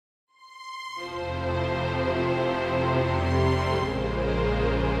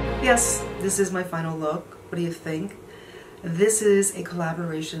Yes, this is my final look. What do you think? This is a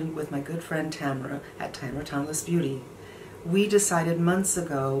collaboration with my good friend Tamara at Tamara Timeless Beauty. We decided months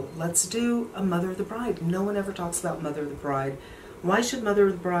ago, let's do a Mother of the Bride. No one ever talks about Mother of the Bride. Why should Mother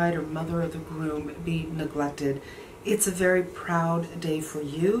of the Bride or Mother of the Groom be neglected? It's a very proud day for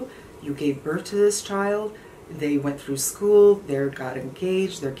you. You gave birth to this child. They went through school, they got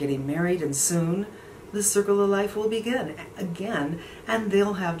engaged, they're getting married, and soon the circle of life will begin again, and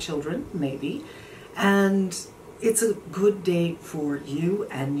they'll have children, maybe. And it's a good day for you,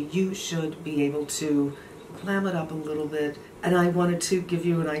 and you should be able to glam it up a little bit. And I wanted to give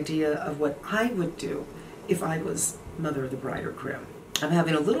you an idea of what I would do if I was Mother of the Bride or Groom. I'm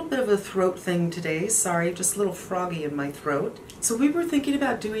having a little bit of a throat thing today. Sorry, just a little froggy in my throat. So we were thinking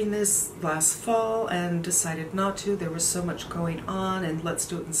about doing this last fall and decided not to. There was so much going on, and let's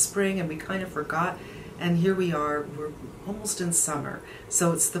do it in spring, and we kind of forgot. And here we are, we're almost in summer.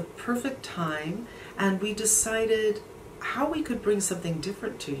 So it's the perfect time, and we decided how we could bring something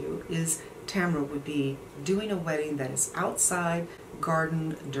different to you is Tamara would be doing a wedding that is outside,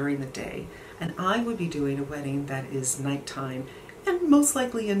 garden during the day, and I would be doing a wedding that is nighttime and most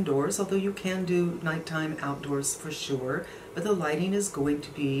likely indoors, although you can do nighttime outdoors for sure, but the lighting is going to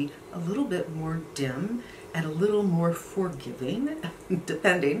be a little bit more dim and a little more forgiving,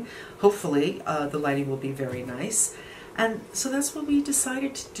 depending. Hopefully the lighting will be very nice. And so that's what we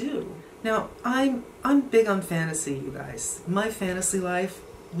decided to do. Now, I'm big on fantasy, you guys. My fantasy life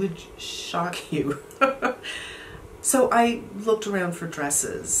would shock you. So I looked around for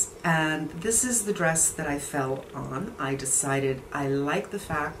dresses, and this is the dress that I fell on. I decided I like the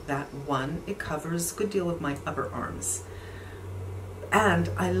fact that, one, it covers a good deal of my upper arms.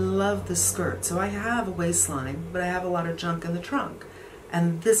 And I love the skirt. So I have a waistline, but I have a lot of junk in the trunk.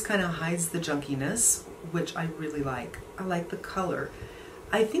 And this kind of hides the junkiness, which I really like. I like the color.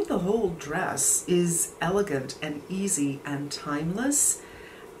 I think the whole dress is elegant and easy and timeless,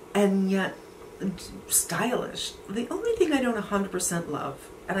 and yet stylish. The only thing I don't 100%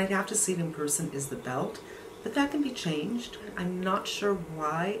 love, and I'd have to see it in person, is the belt, but that can be changed. I'm not sure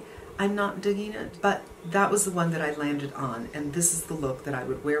why I'm not digging it, but that was the one that I landed on, and this is the look that I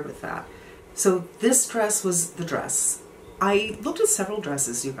would wear with that. So this dress was the dress. I looked at several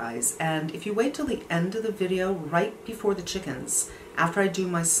dresses, you guys, and if you wait till the end of the video, right before the chickens, after I do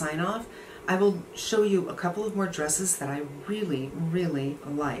my sign off, I will show you a couple of more dresses that I really, really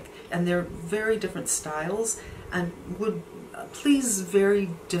like. And they're very different styles and would please very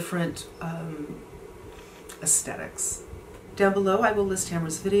different aesthetics. Down below I will list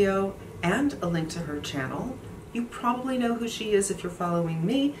Tamara's video and a link to her channel. You probably know who she is if you're following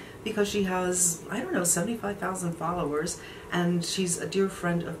me, because she has, I don't know, 75,000 followers, and she's a dear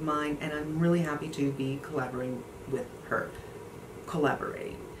friend of mine, and I'm really happy to be collaborating with her.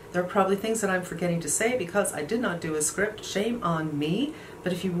 There are probably things that I'm forgetting to say because I did not do a script. Shame on me.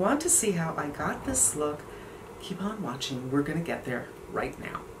 But if you want to see how I got this look, keep on watching. We're going to get there right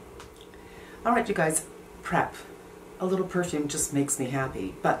now. All right, you guys, prep. A little perfume just makes me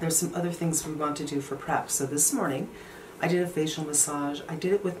happy. But there's some other things we want to do for prep. So this morning, I did a facial massage. I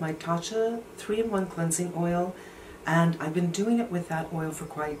did it with my Tatcha 3-in-1 cleansing oil. And I've been doing it with that oil for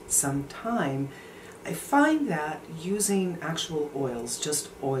quite some time. I find that using actual oils, just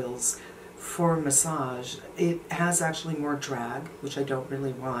oils, for massage, it has actually more drag, which I don't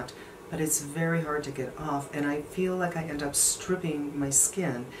really want, but it's very hard to get off, and I feel like I end up stripping my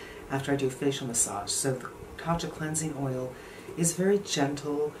skin after I do facial massage. So the Tatcha cleansing oil is very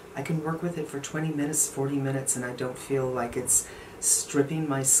gentle. I can work with it for 20 minutes, 40 minutes, and I don't feel like it's stripping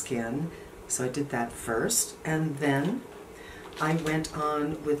my skin. So I did that first, and then I went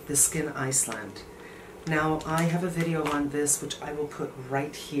on with the Skin Iceland. Now, I have a video on this, which I will put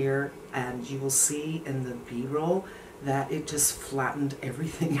right here, and you will see in the B-roll that it just flattened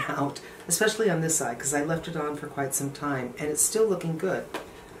everything out, especially on this side, because I left it on for quite some time, and it's still looking good.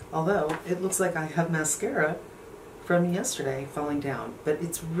 Although, it looks like I have mascara from yesterday falling down, but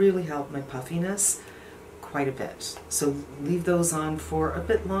it's really helped my puffiness quite a bit. So leave those on for a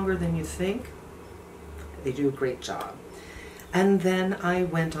bit longer than you think. They do a great job. And then I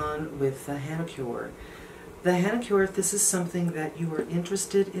went on with the Hanicure. The Hanicure, if this is something that you are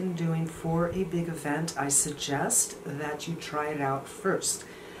interested in doing for a big event, I suggest that you try it out first.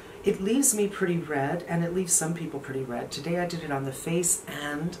 It leaves me pretty red, and it leaves some people pretty red. Today I did it on the face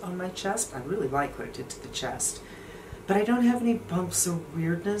and on my chest. I really like what it did to the chest. But I don't have any bumps or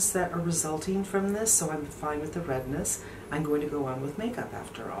weirdness that are resulting from this, so I'm fine with the redness. I'm going to go on with makeup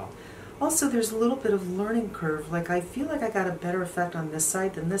after all. Also, there's a little bit of learning curve. Like, I feel like I got a better effect on this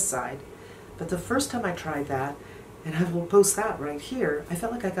side than this side. But the first time I tried that, and I will post that right here, I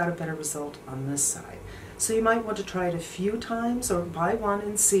felt like I got a better result on this side. So you might want to try it a few times, or buy one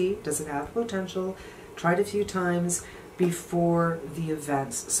and see, does it have potential? Try it a few times before the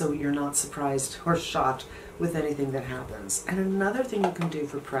events so you're not surprised or shocked with anything that happens. And another thing you can do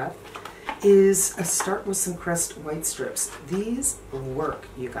for prep is start with some Crest white strips. These work,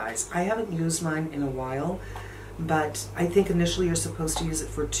 you guys. I haven't used mine in a while, but I think initially you're supposed to use it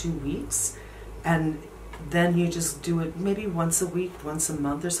for 2 weeks, and then you just do it maybe once a week, once a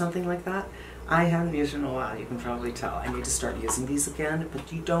month or something like that. I haven't used it in a while, you can probably tell. I need to start using these again,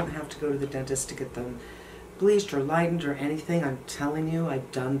 but you don't have to go to the dentist to get them bleached or lightened or anything. I'm telling you,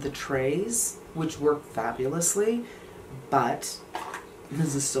 I've done the trays, which work fabulously, but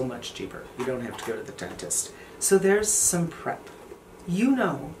this is so much cheaper. You don't have to go to the dentist. So there's some prep. You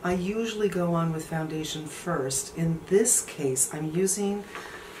know, I usually go on with foundation first. In this case, I'm using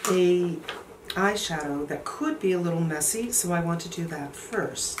a eyeshadow that could be a little messy, so I want to do that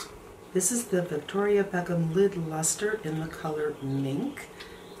first. This is the Victoria Beckham Lid Luster in the color Mink,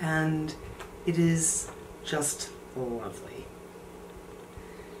 and it is just lovely.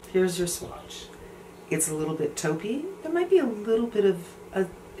 Here's your swatch. It's a little bit taupey. There might be a little bit of a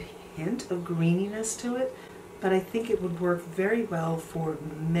hint of greeniness to it, but I think it would work very well for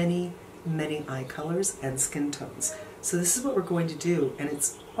many, many eye colors and skin tones. So this is what we're going to do, and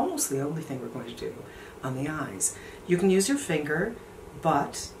it's almost the only thing we're going to do on the eyes. You can use your finger,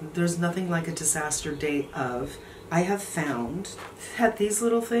 but there's nothing like a disaster day of. I have found that these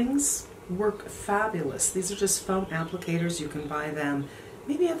little things work fabulous. These are just foam applicators. You can buy them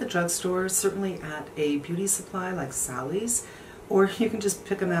maybe at the drugstore, certainly at a beauty supply like Sally's, or you can just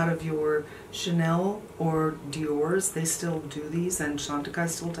pick them out of your Chanel or Dior's. They still do these, and Chantecaille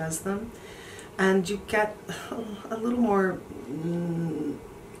still does them. And you get a little more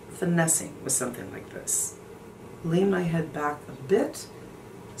finessing with something like this. Lean my head back a bit,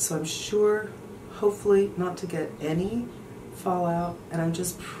 so I'm sure, hopefully, not to get any fallout, and I'm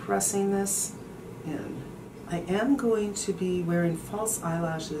just pressing this in. I am going to be wearing false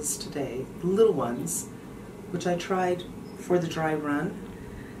eyelashes today, little ones, which I tried for the dry run.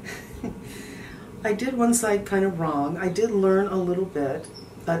 I did one side kind of wrong. I did learn a little bit,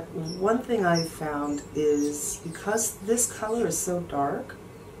 but one thing I found is because this color is so dark,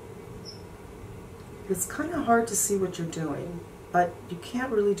 it's kind of hard to see what you're doing, but you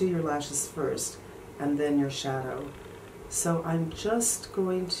can't really do your lashes first and then your shadow. So I'm just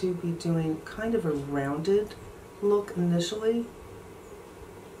going to be doing kind of a rounded look initially.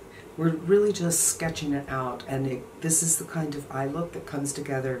 We're really just sketching it out, and this is the kind of eye look that comes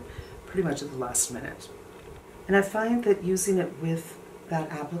together pretty much at the last minute. And I find that using it with that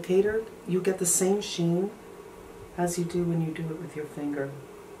applicator, you get the same sheen as you do when you do it with your finger.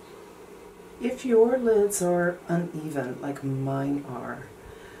 If your lids are uneven, like mine are,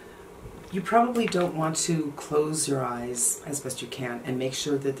 you probably don't want to close your eyes as best you can and make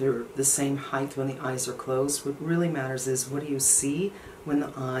sure that they're the same height when the eyes are closed. What really matters is, what do you see when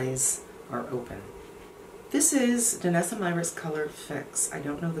the eyes are open? This is Danessa Myricks Color Fix. I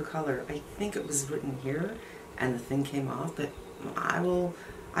don't know the color. I think it was written here and the thing came off, but I will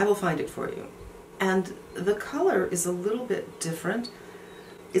find it for you. And the color is a little bit different.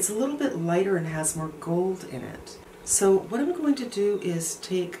 It's a little bit lighter and has more gold in it. So what I'm going to do is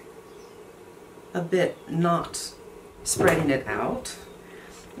take a bit, not spreading it out.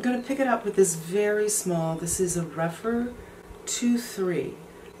 I'm going to pick it up with this very small, this is a Rephr 2-3,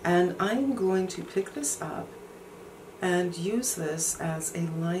 and I'm going to pick this up and use this as a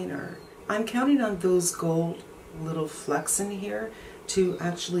liner. I'm counting on those gold little flecks in here to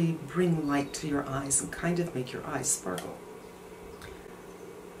actually bring light to your eyes and kind of make your eyes sparkle.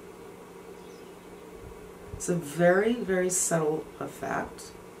 It's a very, very subtle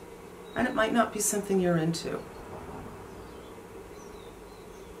effect, and it might not be something you're into,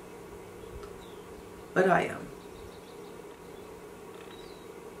 but I am.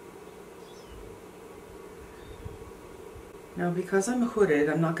 Now, because I'm hooded,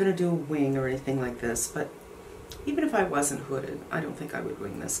 I'm not going to do a wing or anything like this, but even if I wasn't hooded, I don't think I would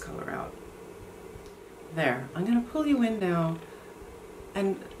wing this color out. There, I'm going to pull you in now.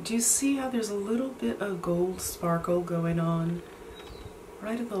 And do you see how there's a little bit of gold sparkle going on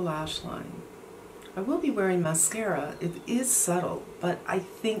right at the lash line? I will be wearing mascara. It is subtle, but I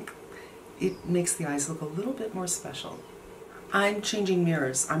think it makes the eyes look a little bit more special. I'm changing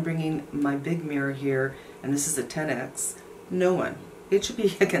mirrors. I'm bringing my big mirror here, and this is a 10X. No one, it should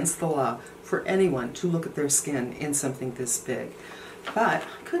be against the law for anyone to look at their skin in something this big. But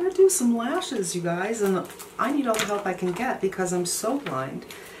I'm going to do some lashes, you guys, and I need all the help I can get because I'm so blind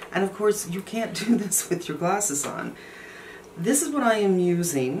And of course, you can't do this with your glasses on. This is what I am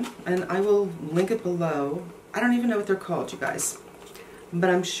using, and I will link it below. I don't even know what they're called, you guys, but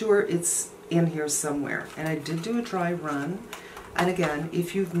I'm sure it's in here somewhere. And I did do a dry run. And again,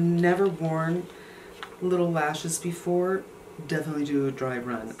 if you've never worn little lashes before, definitely do a dry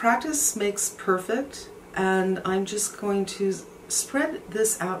run. Practice makes perfect, and I'm just going to spread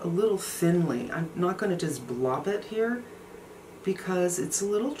this out a little thinly. I'm not going to just blob it here because it's a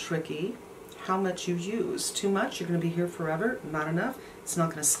little tricky how much you use. Too much, you're going to be here forever. Not enough, it's not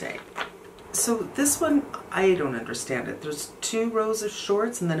going to stay. So this one, I don't understand it. There's 2 rows of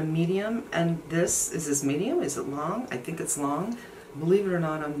shorts and then a medium, and is this medium? Is it long? I think it's long. Believe it or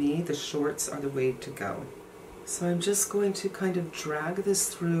not, on me, the shorts are the way to go. So I'm just going to kind of drag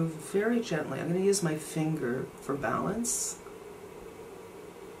this through very gently. I'm going to use my finger for balance.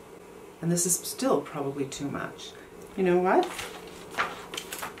 And this is still probably too much. You know what?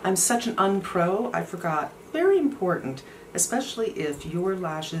 I'm such an unpro, I forgot. Very important, especially if your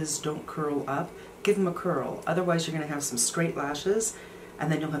lashes don't curl up, give them a curl. Otherwise you're going to have some straight lashes,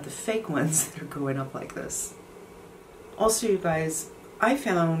 and then you'll have the fake ones that are going up like this. Also, you guys, I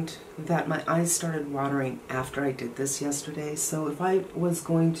found that my eyes started watering after I did this yesterday, so if I was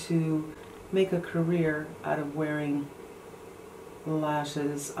going to make a career out of wearing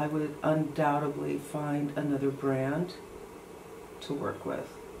lashes, I would undoubtedly find another brand to work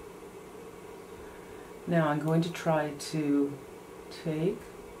with. Now I'm going to try to take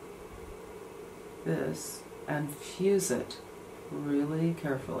this and fuse it really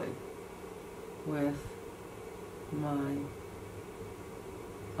carefully with my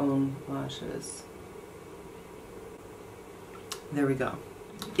own lashes. There we go.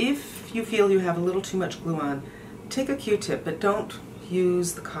 If you feel you have a little too much glue on, take a Q-tip, but don't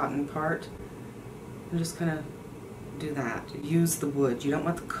use the cotton part. And just kind of do that. Use the wood. You don't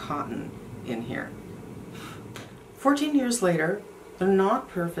want the cotton in here. 14 years later, they're not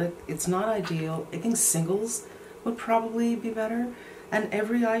perfect. It's not ideal. I think singles would probably be better. And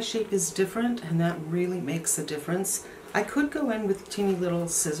every eye shape is different, and that really makes a difference. I could go in with teeny little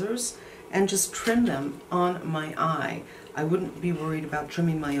scissors and just trim them on my eye. I wouldn't be worried about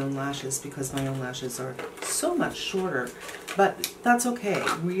trimming my own lashes because my own lashes are so much shorter. But that's okay.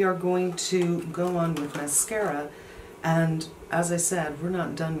 We are going to go on with mascara, and as I said, we're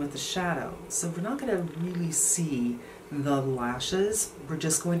not done with the shadow. So we're not going to really see the lashes. We're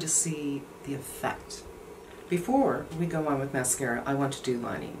just going to see the effect. Before we go on with mascara, I want to do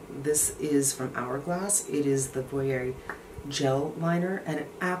lining. This is from Hourglass. It is the Voyeur gel liner, and it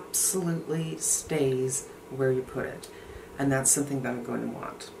absolutely stays where you put it. And that's something that I'm going to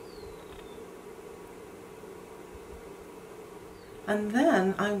want. And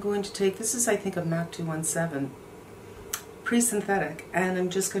then I'm going to take, this is I think a MAC 217 pre-synthetic, and I'm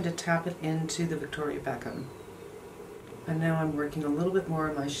just going to tap it into the Victoria Beckham. And now I'm working a little bit more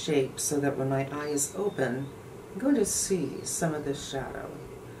on my shape so that when my eye is open, I'm going to see some of this shadow.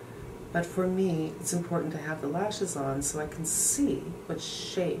 But for me, it's important to have the lashes on so I can see what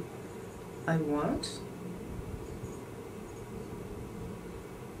shape I want.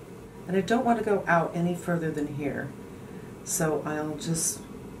 And I don't want to go out any further than here. So I'll just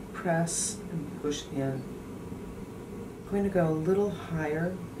press and push in. I'm going to go a little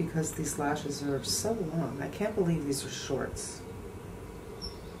higher because these lashes are so long. I can't believe these are shorts.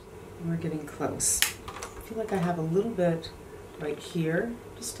 We're getting close. I feel like I have a little bit right here.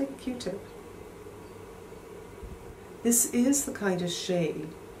 Just take a Q-tip. This is the kind of shade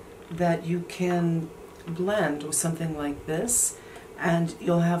that you can blend with something like this, and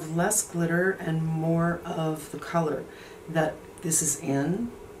you'll have less glitter and more of the color that this is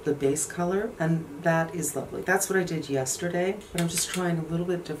in, the base color, and that is lovely. That's what I did yesterday, but I'm just trying a little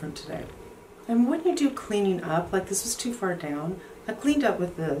bit different today. And when you do cleaning up, like this was too far down, I cleaned up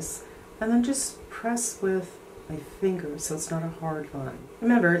with this, and then just press with my finger so it's not a hard line.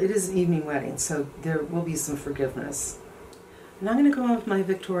 Remember, it is an evening wedding, so there will be some forgiveness. And I'm going to go on with my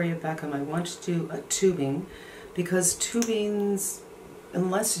Victoria Beckham. I want to do a tubing, because tubings,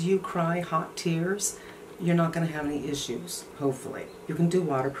 unless you cry hot tears, you're not going to have any issues, hopefully. You can do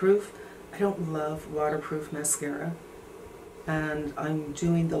waterproof. I don't love waterproof mascara. And I'm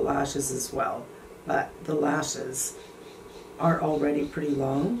doing the lashes as well. But the lashes are already pretty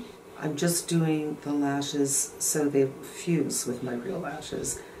long. I'm just doing the lashes so they fuse with my real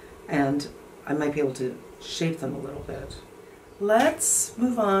lashes. And I might be able to shape them a little bit. Let's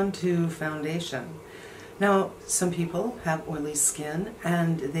move on to foundation. Now, some people have oily skin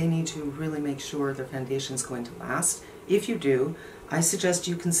and they need to really make sure their foundation is going to last. If you do, I suggest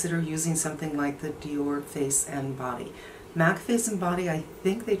you consider using something like the Dior Face and Body. MAC Face and Body, I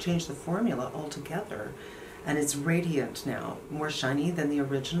think they changed the formula altogether, and it's radiant now, more shiny than the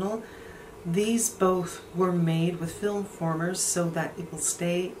original. These both were made with film formers so that it will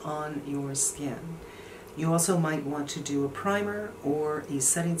stay on your skin. You also might want to do a primer or a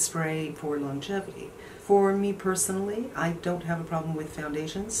setting spray for longevity. For me personally, I don't have a problem with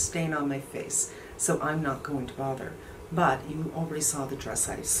foundations staying on my face, so I'm not going to bother. But you already saw the dress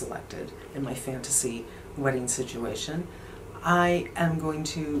I selected in my fantasy wedding situation. I am going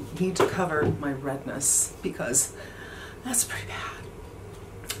to need to cover my redness because that's pretty bad.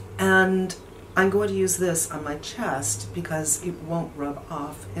 And I'm going to use this on my chest because it won't rub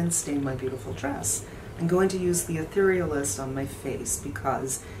off and stain my beautiful dress. I'm going to use the Etherealist on my face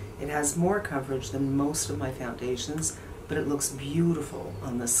because it has more coverage than most of my foundations, but it looks beautiful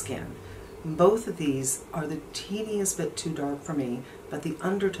on the skin. Both of these are the teeniest bit too dark for me, but the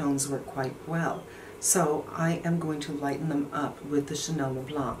undertones work quite well. So I am going to lighten them up with the Chanel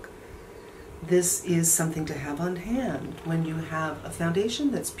Blanc. This is something to have on hand when you have a foundation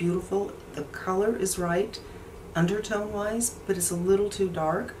that's beautiful, the color is right, undertone-wise, but it's a little too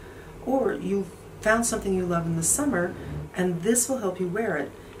dark, or you found something you love in the summer, and this will help you wear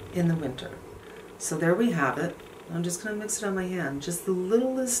it in the winter. So there we have it. I'm just going to mix it on my hand. Just the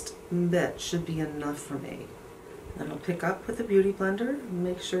littlest bit should be enough for me. Then I'll pick up with the Beauty Blender,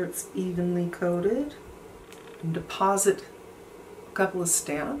 make sure it's evenly coated, and deposit a couple of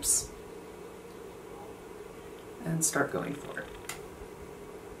stamps, and start going for it.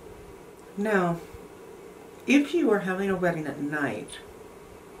 Now, if you are having a wedding at night,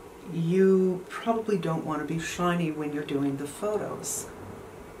 you probably don't want to be shiny when you're doing the photos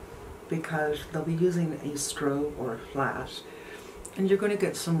because they'll be using a strobe or a flash, and you're going to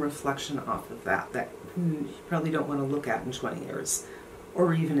get some reflection off of that you probably don't want to look at in 20 years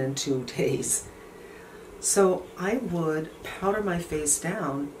or even in 2 days. So I would powder my face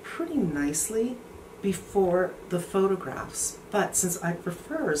down pretty nicely before the photographs, but since I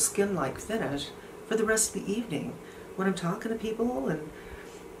prefer a skin-like finish for the rest of the evening, when I'm talking to people and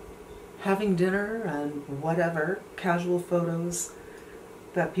having dinner and whatever, casual photos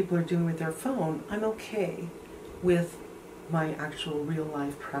that people are doing with their phone, I'm okay with my actual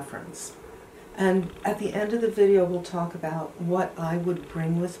real-life preference. And at the end of the video, we'll talk about what I would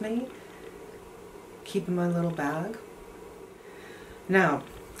bring with me, keep in my little bag. Now,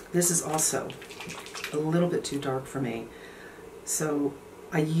 this is also a little bit too dark for me, so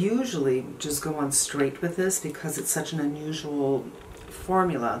I usually just go on straight with this because it's such an unusual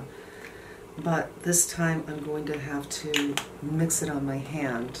formula, but this time I'm going to have to mix it on my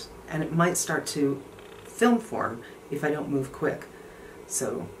hand, and it might start to film form if I don't move quick.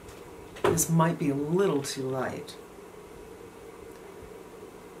 So this might be a little too light.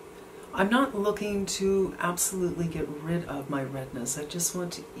 I'm not looking to absolutely get rid of my redness. I just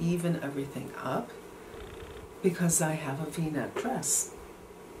want to even everything up because I have a V-neck dress.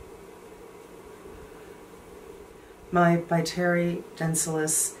 My by Terry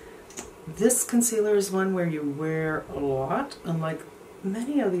Dentelle. This concealer is one where you wear a lot, unlike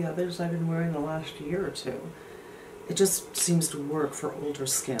many of the others I've been wearing the last year or two. It just seems to work for older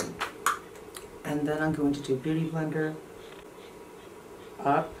skin. And then I'm going to do Beauty Blender,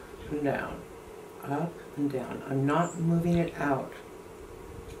 up and down, up and down. I'm not moving it out.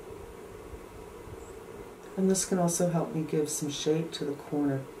 And this can also help me give some shape to the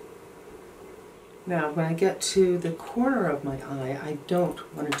corner. Now, when I get to the corner of my eye, I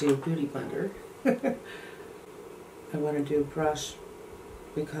don't want to do Beauty Blender. I want to do brush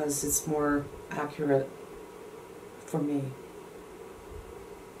because it's more accurate for me.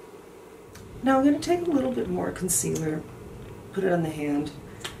 Now I'm going to take a little bit more concealer, put it on the hand,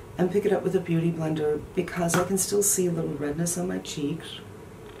 and pick it up with a Beauty Blender because I can still see a little redness on my cheeks,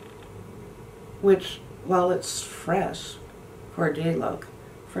 which, while it's fresh for a day look,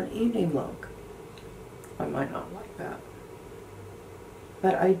 for an evening look, I might not like that.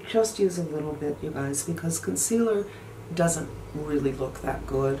 But I just use a little bit, you guys, because concealer doesn't really look that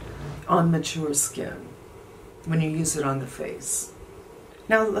good on mature skin when you use it on the face.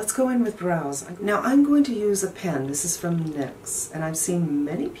 Now let's go in with brows. Now I'm going to use a pen. This is from NYX, and I've seen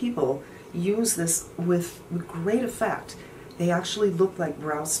many people use this with great effect. They actually look like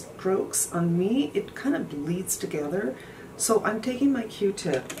brow strokes. On me, it kind of bleeds together. So I'm taking my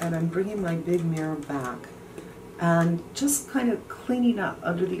Q-tip and I'm bringing my big mirror back and just kind of cleaning up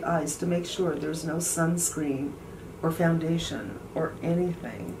under the eyes to make sure there's no sunscreen or foundation or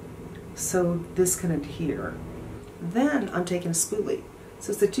anything, so this can adhere. Then I'm taking a spoolie.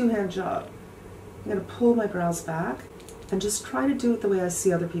 So it's a two-hand job. I'm going to pull my brows back and just try to do it the way I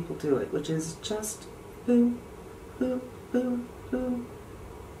see other people do it, which is just boom, boom, boom, boom,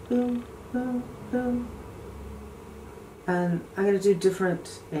 boom, boom, boom. And I'm going to do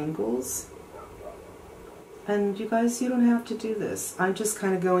different angles. And you guys, you don't have to do this. I just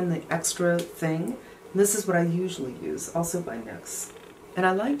kind of go in the extra thing. This is what I usually use, also by NYX. And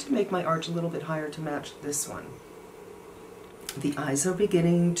I like to make my arch a little bit higher to match this one. The eyes are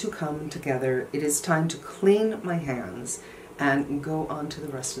beginning to come together. It is time to clean my hands and go on to the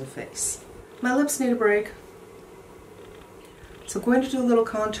rest of the face. My lips need a break. So I'm going to do a little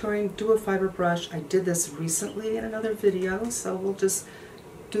contouring, do a fiber brush. I did this recently in another video, so we'll just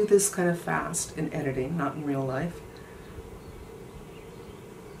do this kind of fast in editing, not in real life.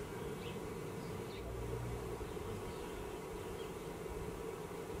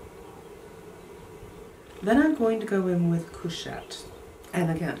 Then I'm going to go in with Couchette.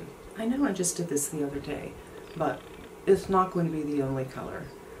 And again, I know I just did this the other day, but it's not going to be the only color.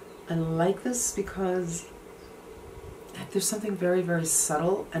 I like this because there's something very, very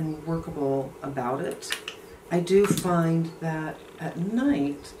subtle and workable about it. I do find that at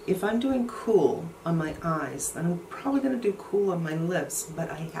night, if I'm doing cool on my eyes, then I'm probably going to do cool on my lips,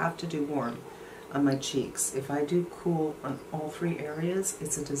 but I have to do warm on my cheeks. If I do cool on all three areas,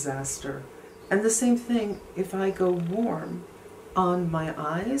 it's a disaster. And the same thing, if I go warm on my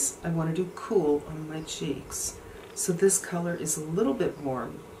eyes, I want to do cool on my cheeks. So this color is a little bit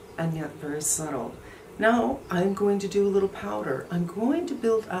warm and yet very subtle. Now I'm going to do a little powder. I'm going to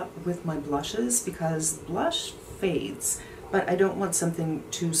build up with my blushes because blush fades, but I don't want something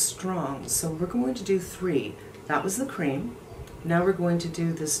too strong. So we're going to do 3. That was the cream. Now we're going to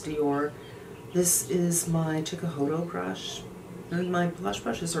do this Dior. This is my Chikuhodo brush. And my blush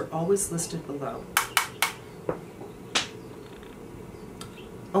brushes are always listed below.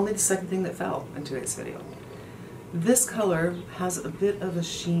 Only the second thing that fell in today's video. This color has a bit of a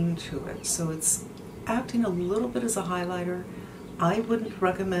sheen to it, so it's acting a little bit as a highlighter. I wouldn't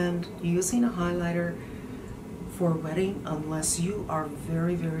recommend using a highlighter for wetting unless you are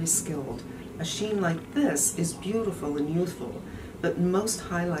very, very skilled. A sheen like this is beautiful and youthful, but most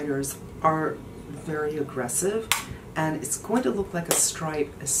highlighters are very aggressive, and it's going to look like a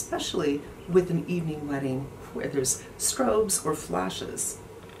stripe, especially with an evening wedding where there's strobes or flashes.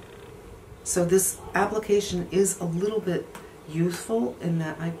 So this application is a little bit youthful in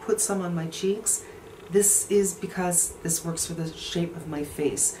that I put some on my cheeks. This is because this works for the shape of my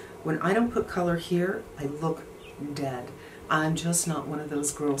face. When I don't put color here, I look dead. I'm just not one of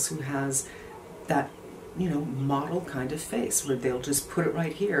those girls who has that, you know, model kind of face where they'll just put it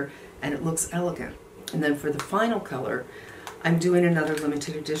right here and it looks elegant. And then for the final color, I'm doing another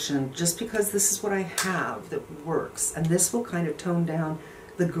limited edition just because this is what I have that works. And this will kind of tone down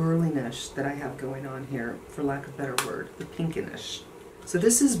the girliness that I have going on here, for lack of a better word, the pinkinish. So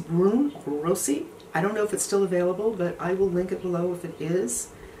this is Groom Rosy. I don't know if it's still available, but I will link it below if it is.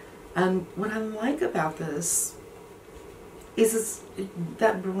 And what I like about this is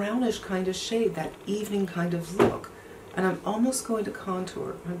that brownish kind of shade, that evening kind of look. And I'm almost going to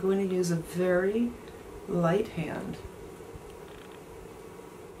contour. I'm going to use a very light hand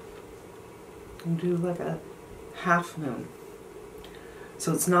and do like a half moon.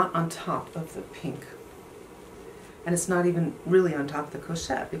 So it's not on top of the pink. And it's not even really on top of the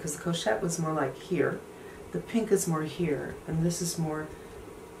Couchette, because the Couchette was more like here. The pink is more here, and this is more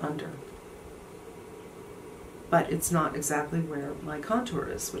under. But it's not exactly where my contour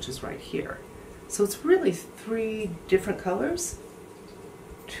is, which is right here. So it's really 3 different colors,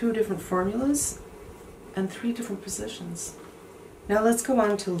 2 different formulas, and 3 different positions. Now let's go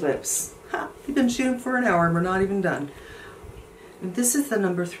on to lips. Ha! We've been shooting for an hour and we're not even done. This is the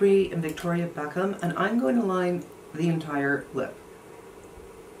number 3 in Victoria Beckham, and I'm going to line the entire lip.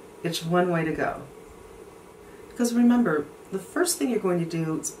 It's one way to go. Because remember, the first thing you're going to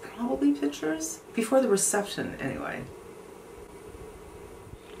do is probably pictures, before the reception anyway.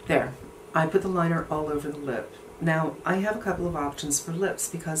 There, I put the liner all over the lip. Now, I have a couple of options for lips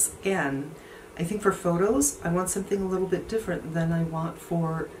because, again, I think for photos, I want something a little bit different than I want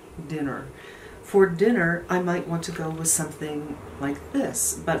for dinner. For dinner, I might want to go with something like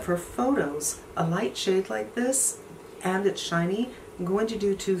this, but for photos, a light shade like this, and it's shiny, I'm going to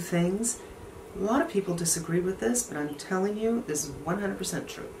do 2 things. A lot of people disagree with this, but I'm telling you, this is 100%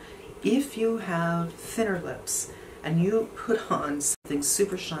 true. If you have thinner lips, and you put on something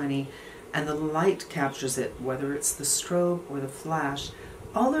super shiny, and the light captures it, whether it's the strobe or the flash,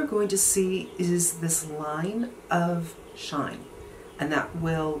 all they're going to see is this line of shine, and that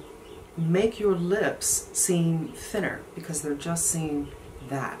will make your lips seem thinner because they're just seeing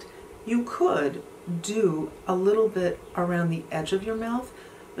that. You could do a little bit around the edge of your mouth,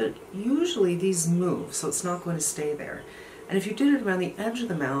 but usually these move, so it's not going to stay there. And if you did it around the edge of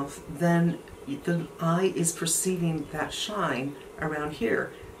the mouth, then the eye is perceiving that shine around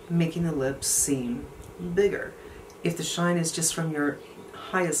here, making the lips seem bigger. If the shine is just from your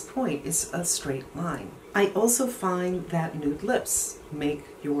highest point, it's a straight line. I also find that nude lips make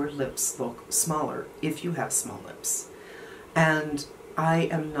your lips look smaller if you have small lips. And I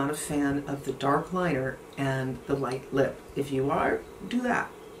am not a fan of the dark liner and the light lip. If you are, do that.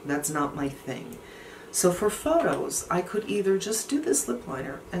 That's not my thing. So for photos, I could either just do this lip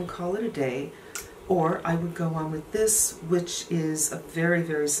liner and call it a day, or I would go on with this, which is a very,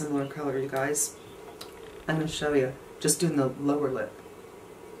 very similar color, you guys. I'm going to show you, just doing the lower lip.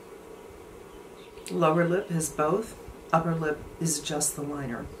 Lower lip has both, upper lip is just the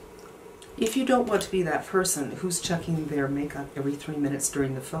liner. If you don't want to be that person who's checking their makeup every 3 minutes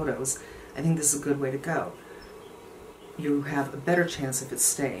during the photos, I think this is a good way to go. You have a better chance of it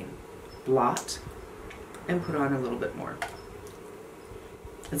staying. Blot and put on a little bit more.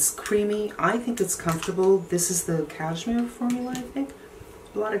 It's creamy. I think it's comfortable. This is the cashmere formula, I think.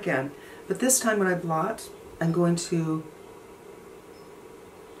 Blot again. But this time when I blot, I'm going to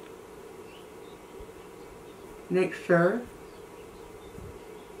make sure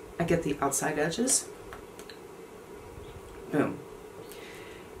I get the outside edges. Boom.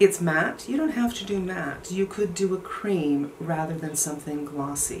 It's matte. You don't have to do matte. You could do a cream rather than something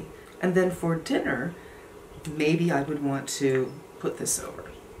glossy. And then for dinner, maybe I would want to put this over.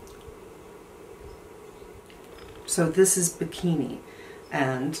 So this is bikini.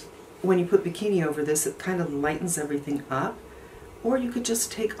 And when you put bikini over this, it kind of lightens everything up. Or you could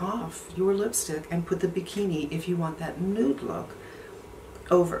just take off your lipstick and put the bikini, if you want that nude look,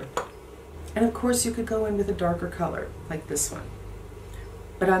 over. And of course you could go in with a darker color, like this one.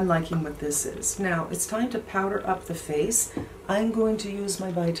 But I'm liking what this is. Now, it's time to powder up the face. I'm going to use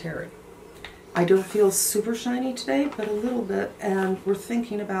my By Terry. I don't feel super shiny today, but a little bit, and we're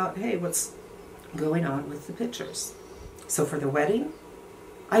thinking about, hey, what's going on with the pictures? So for the wedding,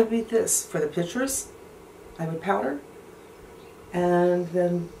 I would be this. For the pictures, I would powder, and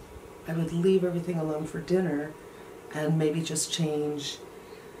then I would leave everything alone for dinner, and maybe just change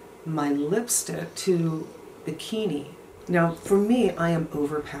my lipstick to bikini. Now, for me, I am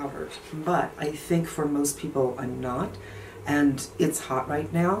overpowdered, but I think for most people I'm not, and it's hot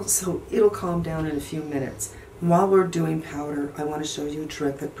right now, so it'll calm down in a few minutes. While we're doing powder, I want to show you a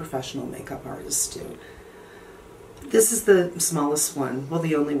trick that professional makeup artists do. This is the smallest one, well,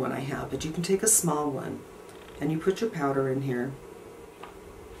 the only one I have, but you can take a small one, and you put your powder in here.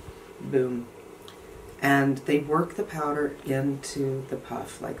 Boom. And they work the powder into the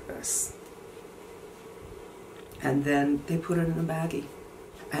puff like this. And then they put it in a baggie.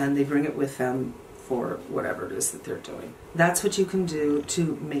 And they bring it with them for whatever it is that they're doing. That's what you can do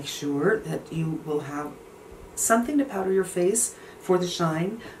to make sure that you will have something to powder your face for the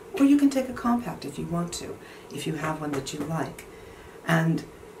shine, or you can take a compact if you want to, if you have one that you like. And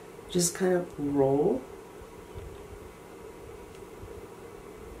just kind of roll.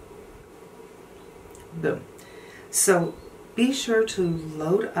 Boom. So be sure to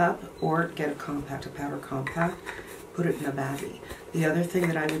load up or get a compact, a powder compact, put it in a baggie. The other thing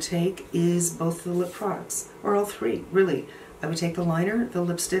that I would take is both the lip products, or all three, really. I would take the liner, the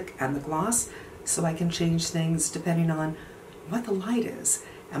lipstick, and the gloss, so I can change things depending on what the light is.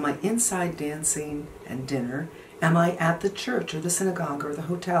 Am I inside dancing and dinner? Am I at the church or the synagogue or the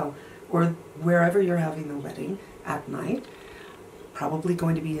hotel or wherever you're having the wedding at night? Probably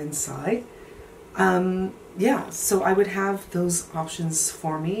going to be inside. Yeah, so I would have those options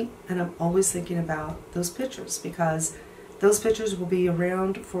for me, and I'm always thinking about those pictures because those pictures will be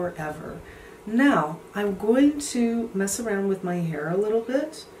around forever. Now, I'm going to mess around with my hair a little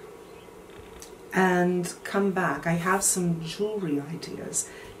bit and come back. I have some jewelry ideas.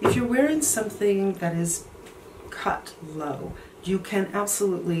 If you're wearing something that is cut low, you can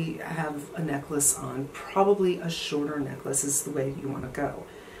absolutely have a necklace on. Probably a shorter necklace is the way you want to go.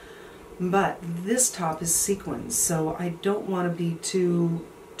 But this top is sequins, so I don't want to be too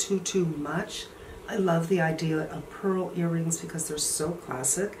much. I love the idea of pearl earrings because they're so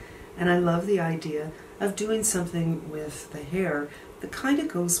classic, and I love the idea of doing something with the hair that kind of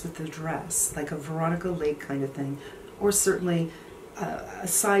goes with the dress, like a Veronica Lake kind of thing, or certainly a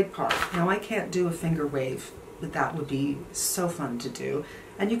side part. Now, I can't do a finger wave, but that would be so fun to do.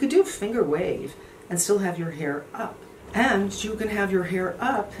 And you could do a finger wave and still have your hair up. And you can have your hair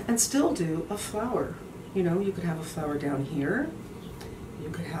up and still do a flower. You know, you could have a flower down here. You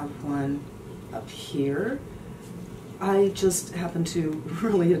could have one up here. I just happen to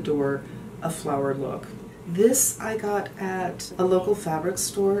really adore a flower look. This I got at a local fabric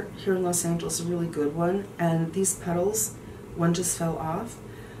store here in Los Angeles, a really good one, and these petals, one just fell off,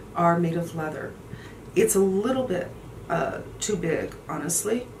 are made of leather. It's a little bit too big,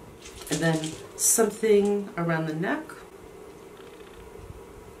 honestly. And then something around the neck.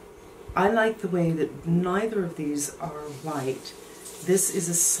 I like the way that neither of these are white. This is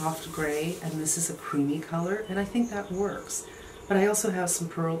a soft gray and this is a creamy color, and I think that works. But I also have some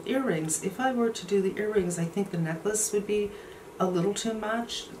pearl earrings. If I were to do the earrings, I think the necklace would be a little too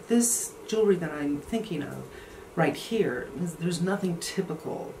much. This jewelry that I'm thinking of right here, there's nothing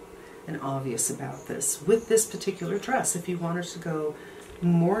typical and obvious about this. With this particular dress, if you wanted to go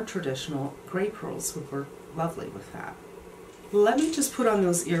more traditional, gray pearls would work lovely with that. Let me just put on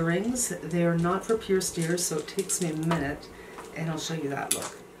those earrings. They're not for pierced ears, so it takes me a minute, and I'll show you that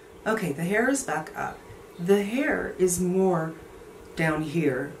look. Okay, the hair is back up. The hair is more down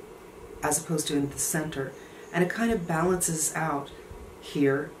here as opposed to in the center, and it kind of balances out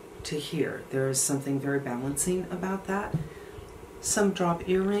here to here. There is something very balancing about that. Some drop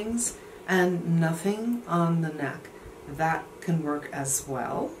earrings and nothing on the neck. That can work as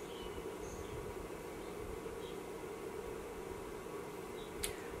well.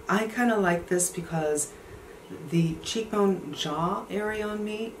 I kind of like this because the cheekbone jaw area on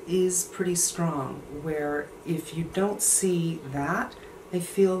me is pretty strong, where if you don't see that, I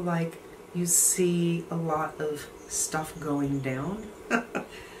feel like you see a lot of stuff going down.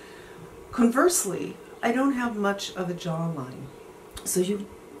 Conversely, I don't have much of a jawline, so you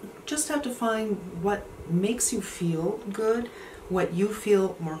just have to find what makes you feel good, what you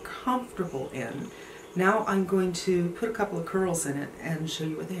feel more comfortable in. Now I'm going to put a couple of curls in it and show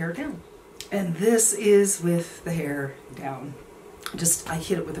you with the hair down. And this is with the hair down. I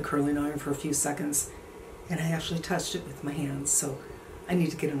hit it with a curling iron for a few seconds, and I actually touched it with my hands, so I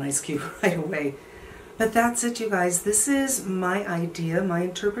need to get an ice cube right away. But that's it, you guys. This is my idea, my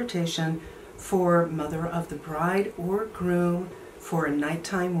interpretation for mother of the bride or groom for a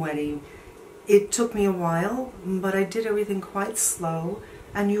nighttime wedding. It took me a while, but I did everything quite slow.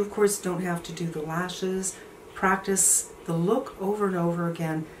 And you, of course, don't have to do the lashes. Practice the look over and over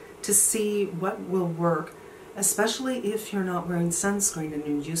again to see what will work, especially if you're not wearing sunscreen and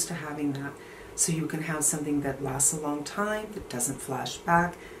you're used to having that. So you can have something that lasts a long time, that doesn't flash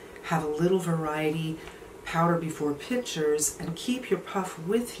back, have a little variety, powder before pictures, and keep your puff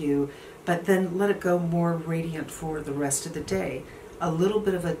with you, but then let it go more radiant for the rest of the day. A little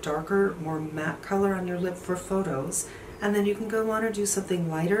bit of a darker, more matte color on your lip for photos, and then you can go on and do something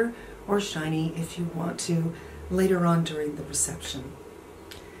lighter or shiny if you want to later on during the reception.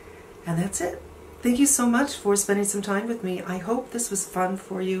 And that's it. Thank you so much for spending some time with me. I hope this was fun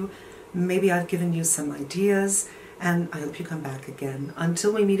for you. Maybe I've given you some ideas, and I hope you come back again.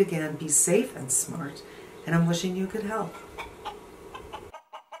 Until we meet again, be safe and smart, and I'm wishing you good health.